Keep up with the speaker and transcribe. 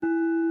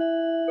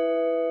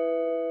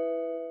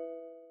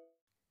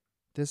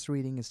This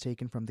reading is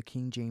taken from the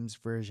King James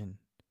Version,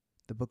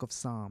 the book of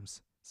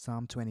Psalms,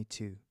 Psalm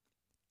 22.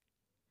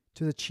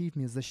 To the chief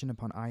musician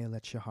upon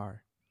Ayelet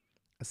Shahar,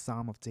 a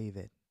psalm of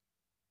David.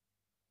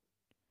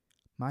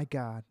 My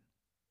God,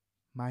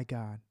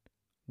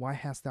 why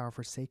hast thou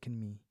forsaken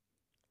me?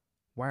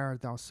 Why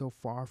art thou so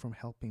far from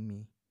helping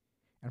me,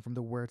 and from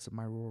the words of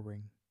my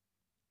roaring?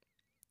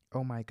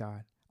 O my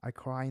God, I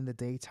cry in the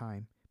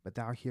daytime, but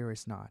thou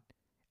hearest not,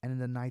 and in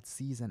the night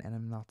season, and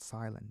am not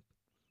silent.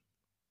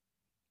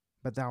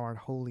 But thou art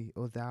holy,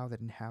 O thou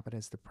that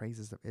inhabitest the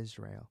praises of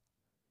Israel.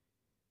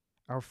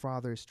 Our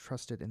fathers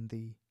trusted in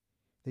thee.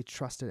 They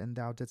trusted, and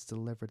thou didst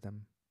deliver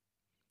them.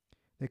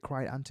 They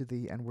cried unto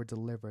thee, and were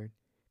delivered.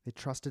 They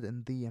trusted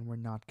in thee, and were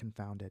not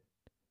confounded.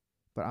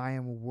 But I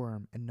am a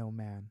worm, and no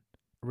man,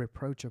 a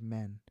reproach of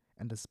men,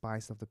 and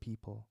despised of the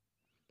people.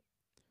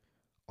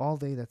 All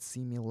they that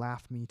see me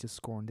laugh me to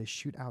scorn. They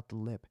shoot out the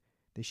lip,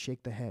 they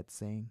shake the head,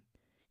 saying,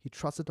 He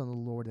trusted on the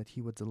Lord that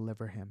he would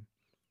deliver him.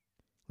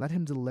 Let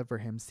him deliver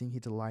him, seeing he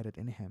delighted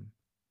in him.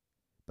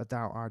 But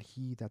thou art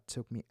he that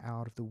took me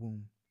out of the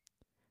womb.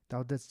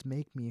 Thou didst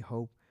make me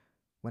hope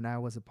when I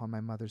was upon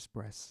my mother's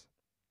breast.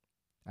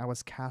 I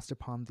was cast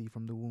upon thee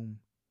from the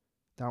womb.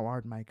 Thou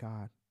art my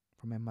God,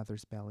 from my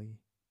mother's belly.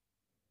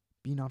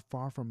 Be not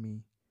far from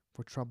me,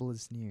 for trouble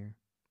is near,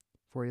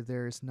 for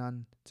there is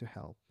none to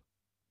help.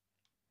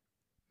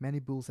 Many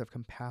bulls have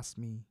compassed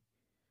me.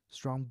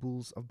 Strong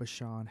bulls of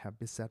Bashan have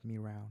beset me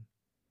round.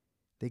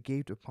 They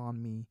gaped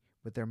upon me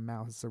with their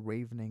mouths as a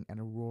ravening and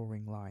a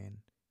roaring lion.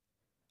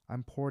 I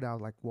am poured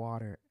out like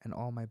water, and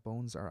all my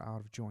bones are out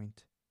of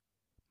joint.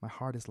 My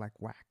heart is like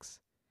wax.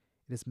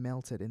 It is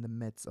melted in the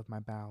midst of my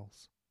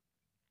bowels.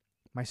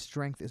 My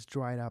strength is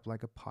dried up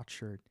like a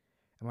potsherd,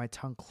 and my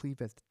tongue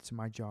cleaveth to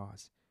my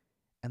jaws.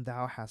 And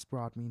thou hast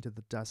brought me into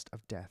the dust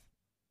of death.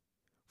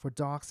 For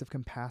dogs have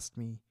compassed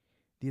me,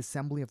 the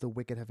assembly of the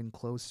wicked have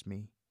enclosed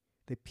me.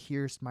 They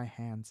pierced my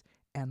hands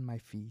and my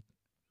feet.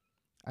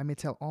 I may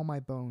tell all my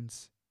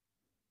bones.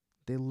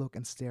 They look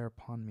and stare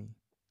upon me.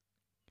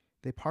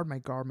 They part my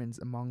garments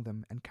among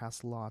them, and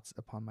cast lots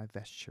upon my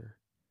vesture.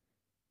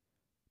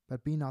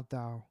 But be not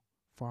thou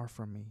far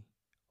from me,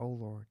 O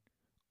Lord,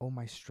 O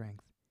my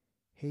strength.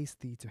 Haste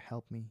thee to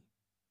help me.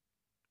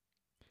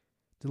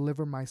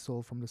 Deliver my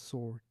soul from the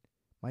sword,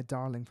 my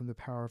darling from the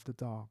power of the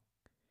dog.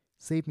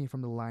 Save me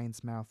from the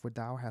lion's mouth, for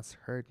thou hast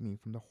heard me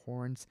from the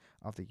horns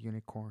of the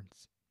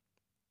unicorns.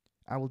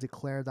 I will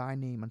declare thy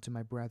name unto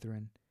my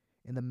brethren.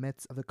 In the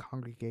midst of the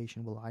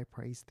congregation will I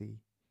praise thee.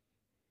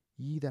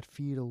 Ye that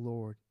fear the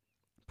Lord,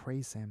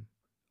 praise him.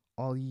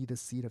 All ye the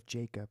seed of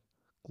Jacob,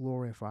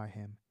 glorify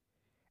him.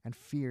 And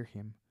fear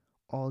him,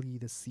 all ye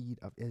the seed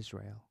of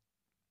Israel.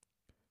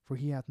 For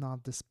he hath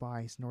not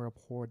despised nor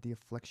abhorred the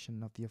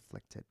affliction of the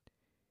afflicted,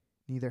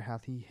 neither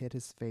hath he hid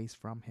his face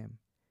from him.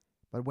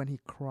 But when he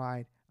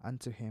cried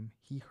unto him,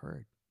 he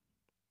heard.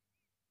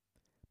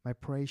 My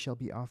praise shall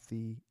be of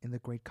thee in the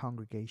great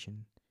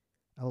congregation.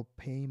 I will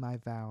pay my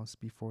vows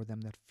before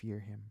them that fear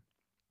him.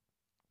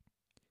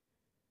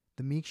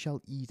 The meek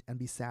shall eat and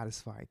be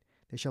satisfied.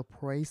 They shall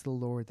praise the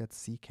Lord that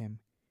seek him.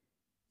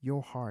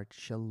 Your heart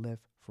shall live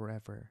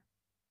forever.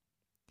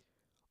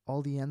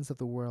 All the ends of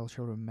the world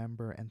shall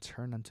remember and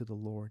turn unto the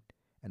Lord,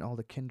 and all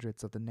the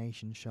kindreds of the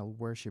nations shall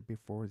worship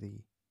before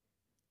thee.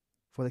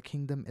 For the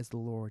kingdom is the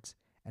Lord's,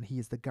 and he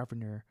is the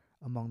governor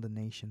among the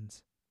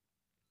nations.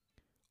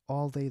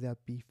 All they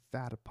that be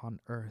fat upon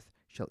earth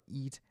shall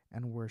eat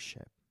and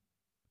worship.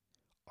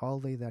 All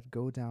they that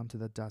go down to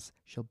the dust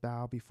shall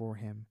bow before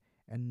him,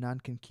 and none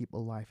can keep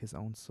alive his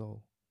own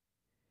soul.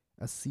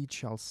 A seed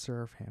shall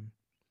serve him.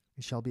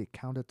 It shall be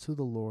accounted to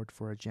the Lord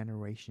for a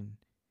generation.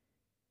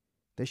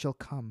 They shall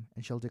come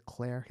and shall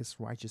declare his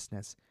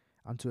righteousness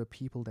unto a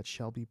people that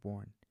shall be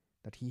born,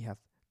 that he hath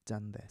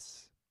done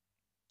this.